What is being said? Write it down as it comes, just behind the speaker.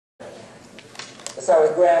Let's start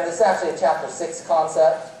with Graham. This is actually a chapter 6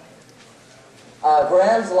 concept.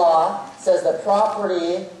 Graham's law says the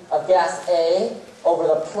property of gas A over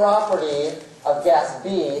the property of gas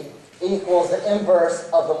B equals the inverse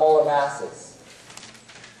of the molar masses.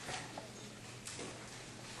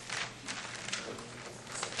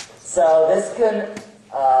 So this can,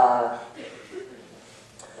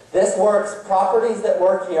 this works, properties that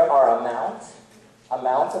work here are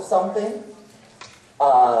amount of something,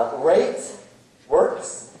 rate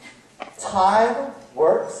works, time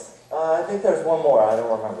works, I think there's one more, I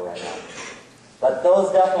don't remember right now. But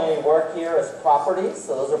those definitely work here as properties,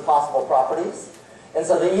 so those are possible properties. And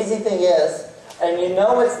so the easy thing is, and you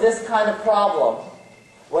know it's this kind of problem,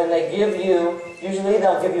 when they give you, usually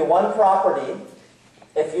they'll give you one property.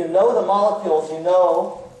 If you know the molecules, you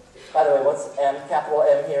know, by the way, what's M, capital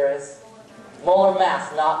M here is? Molar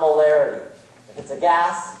mass, not molarity. If it's a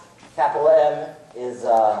gas, capital M is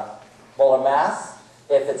molar mass.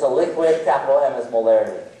 If it's a liquid, capital M is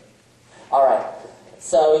molarity. All right,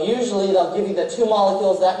 so usually they'll give you the two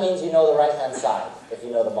molecules. That means you know the right-hand side, if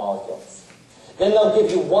you know the molecules. Then they'll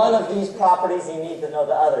give you one of these properties, you need to know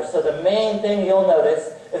the other. So the main thing you'll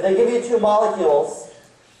notice, if they give you two molecules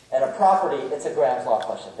and a property, it's a Graham's law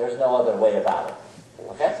question. There's no other way about it.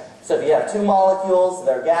 Okay? So if you have two molecules,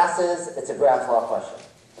 they're gases, it's a Graham's law question.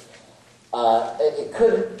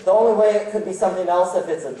 The only way it could be something else if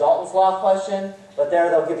it's a Dalton's law question, but there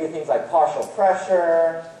they'll give you things like partial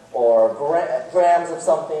pressure or grams of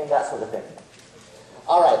something, that sort of thing.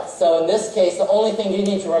 All right, so in this case, the only thing you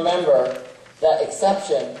need to remember, that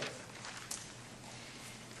exception,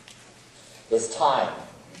 is time.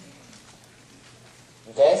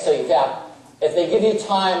 Okay, so you have, if they give you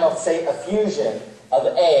time of, say, a fusion of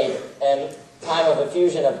A and time of a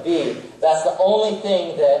fusion of B, that's the only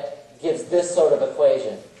thing that gives this sort of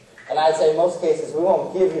equation. And I'd say in most cases we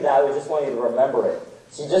won't give you that, we just want you to remember it.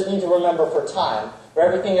 So you just need to remember for time. For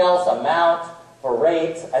everything else, amount, for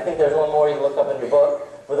rate, I think there's one more you can look up in your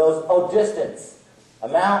book. For those, oh, distance.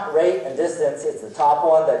 Amount, rate, and distance, it's the top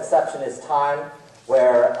one. The exception is time,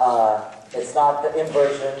 where it's not the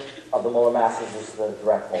inversion of the molar masses, it's the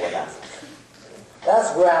direct molar masses.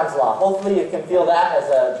 That's Graham's law. Hopefully you can feel that as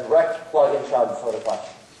a direct plug-and-chug sort of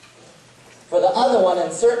question. For the other one,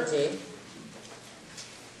 uncertainty,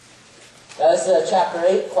 this is a chapter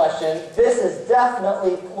 8 question. This is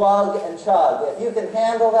definitely plug and chug. If you can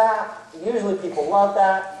handle that, usually people love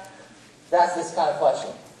that, that's this kind of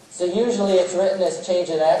question. So usually it's written as change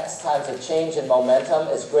in x times a change in momentum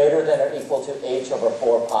is greater than or equal to h over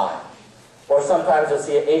 4 pi. Or sometimes you'll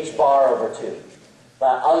see h bar over 2.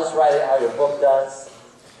 But I'll just write it how your book does.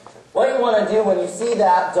 What you want to do when you see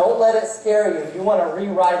that, don't let it scare you. You want to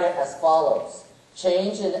rewrite it as follows.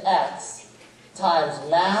 Change in x times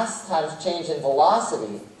mass times change in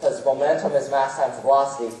velocity, because momentum is mass times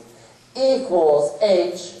velocity, equals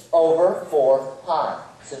h over 4 pi.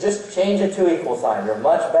 So just change it to equal sign. You're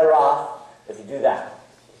much better off if you do that.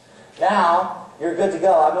 Now, you're good to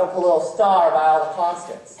go. I'm going to put a little star by all the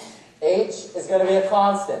constants. H is going to be a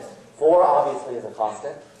constant. 4 obviously is a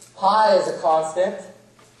constant. Pi is a constant.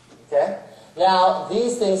 Okay? Now,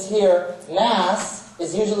 these things here, mass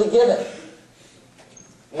is usually given.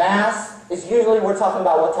 Mass is usually, we're talking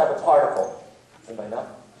about what type of particle. Anybody know?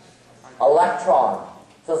 Electron.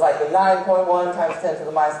 So it's like the 9.1 times 10 to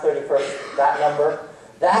the minus 31st, that number.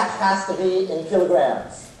 That has to be in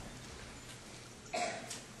kilograms.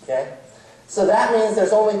 Okay? So that means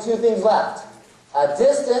there's only two things left. A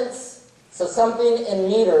distance, so something in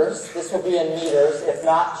meters, this will be in meters, if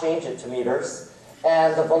not, change it to meters.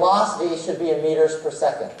 And the velocity should be in meters per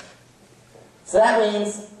second. So that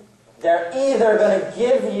means they're either going to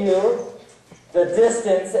give you the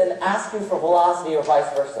distance and ask you for velocity or vice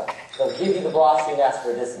versa. They'll give you the velocity and ask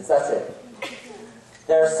for a distance. That's it.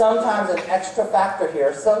 There's sometimes an extra factor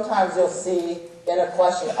here. Sometimes you'll see in a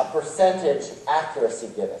question a percentage accuracy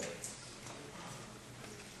given.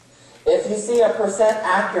 If you see a percent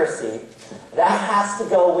accuracy, that has to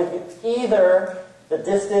go with either the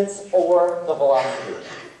distance or the velocity.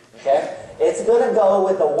 Okay? It's going to go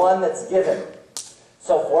with the one that's given.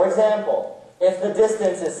 So, for example, if the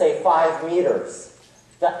distance is, say, 5 meters,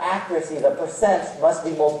 the accuracy, the percent, must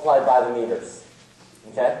be multiplied by the meters.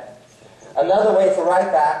 Okay? Another way to write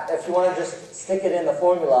that, if you want to just stick it in the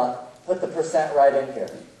formula, put the percent right in here.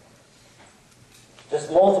 Just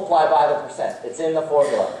multiply by the percent. It's in the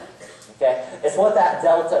formula. Okay? It's what that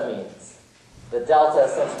delta means. The delta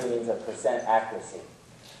essentially means a percent accuracy.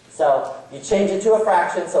 So you change it to a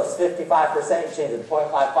fraction, so it's 55%, you change it to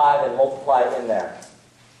 0.55 and multiply it in there.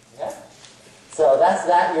 Okay? So that's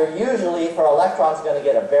that. You're usually, for electrons, going to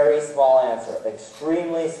get a very small answer,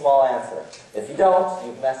 extremely small answer. If you don't,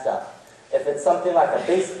 you've messed up. If it's something like a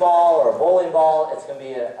baseball or a bowling ball, it's going to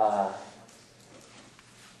be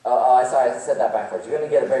sorry, I said that backwards. You're going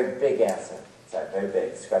to get a very big answer. Sorry, very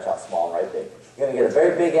big. Scratch out small and write big. You're going to get a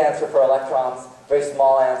very big answer for electrons, very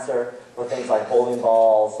small answer for things like bowling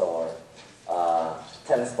balls or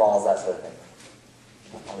tennis balls, that sort of thing.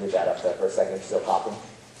 I'll leave that up there for a second, still copying.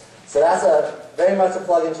 So that's very much a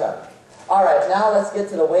plug and chug. All right, now let's get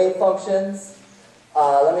to the wave functions.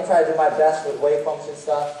 Let me try to do my best with wave function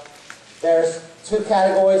stuff. There's two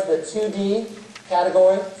categories, the 2D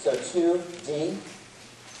category, so 2D.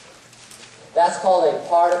 That's called a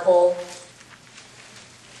particle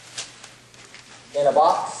in a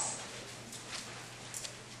box.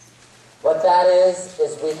 What that is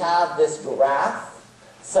we have this graph.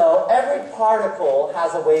 So every particle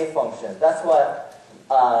has a wave function. That's what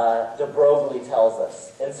de Broglie tells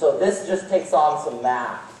us. And so this just takes on some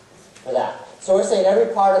math for that. So we're saying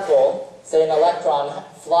every particle, say an electron,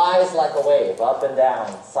 flies like a wave, up and down,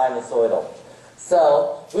 sinusoidal.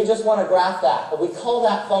 So we just want to graph that. But we call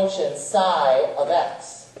that function psi of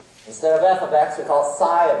x. Instead of f of x, we call it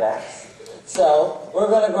psi of x. So we're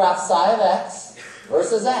going to graph psi of x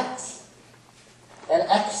versus x. And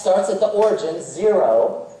x starts at the origin,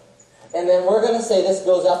 0. And then we're going to say this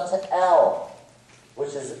goes up to L,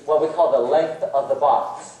 which is what we call the length of the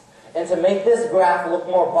box. And to make this graph look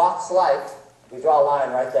more box-like, we draw a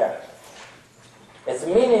line right there. It's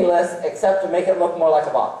meaningless except to make it look more like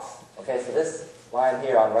a box. Okay, so this line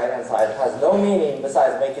here on the right-hand side has no meaning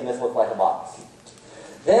besides making this look like a box.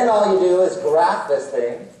 Then all you do is graph this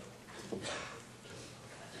thing.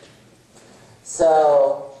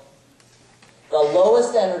 So the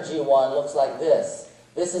lowest energy one looks like this.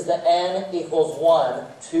 This is the n equals 1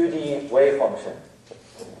 2D wave function.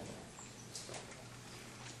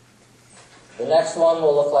 The next one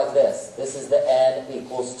will look like this. This is the n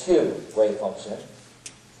equals 2 wave function.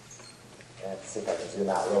 Let's see if I can zoom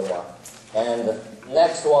out a little more. And the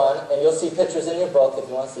next one, and you'll see pictures in your book if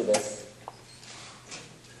you want to see this.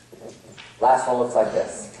 Last one looks like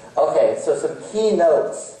this. Okay, so some key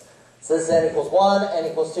notes. So this is n equals 1,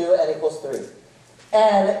 n equals 2, n equals 3.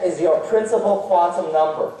 N is your principal quantum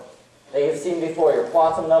number that you've seen before. Your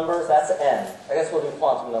quantum numbers, that's n. I guess we'll do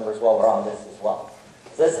quantum numbers while we're on this as well.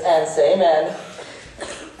 So this n, same n.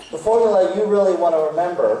 The formula you really want to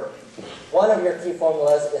remember, one of your key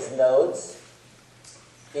formulas is nodes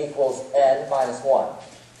equals n minus 1.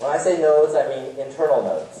 When I say nodes, I mean internal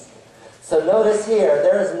nodes. So notice here,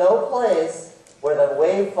 there is no place where the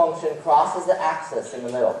wave function crosses the axis in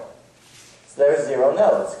the middle. So there's 0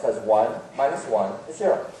 nodes, because 1 minus 1 is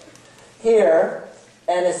 0. Here,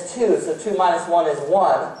 n is 2, so 2 minus 1 is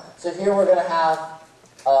 1. So here we're going to have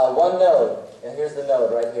one node, and here's the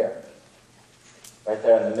node right here. Right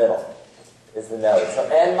there in the middle is the node. So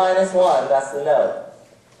n minus 1, that's the node.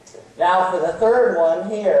 Now for the third one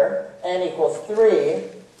here, n equals 3,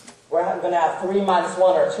 we're going to have 3 minus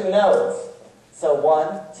 1 or 2 nodes. So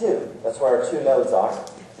 1, 2. That's where our 2 nodes are.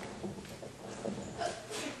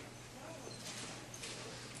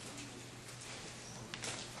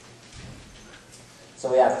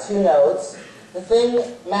 So we have 2 nodes. The thing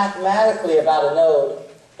mathematically about a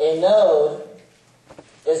node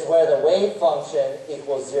is where the wave function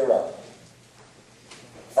equals 0.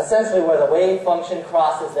 Essentially where the wave function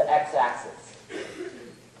crosses the x-axis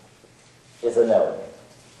is a node.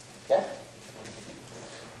 Okay?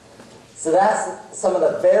 So that's some of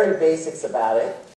the very basics about it.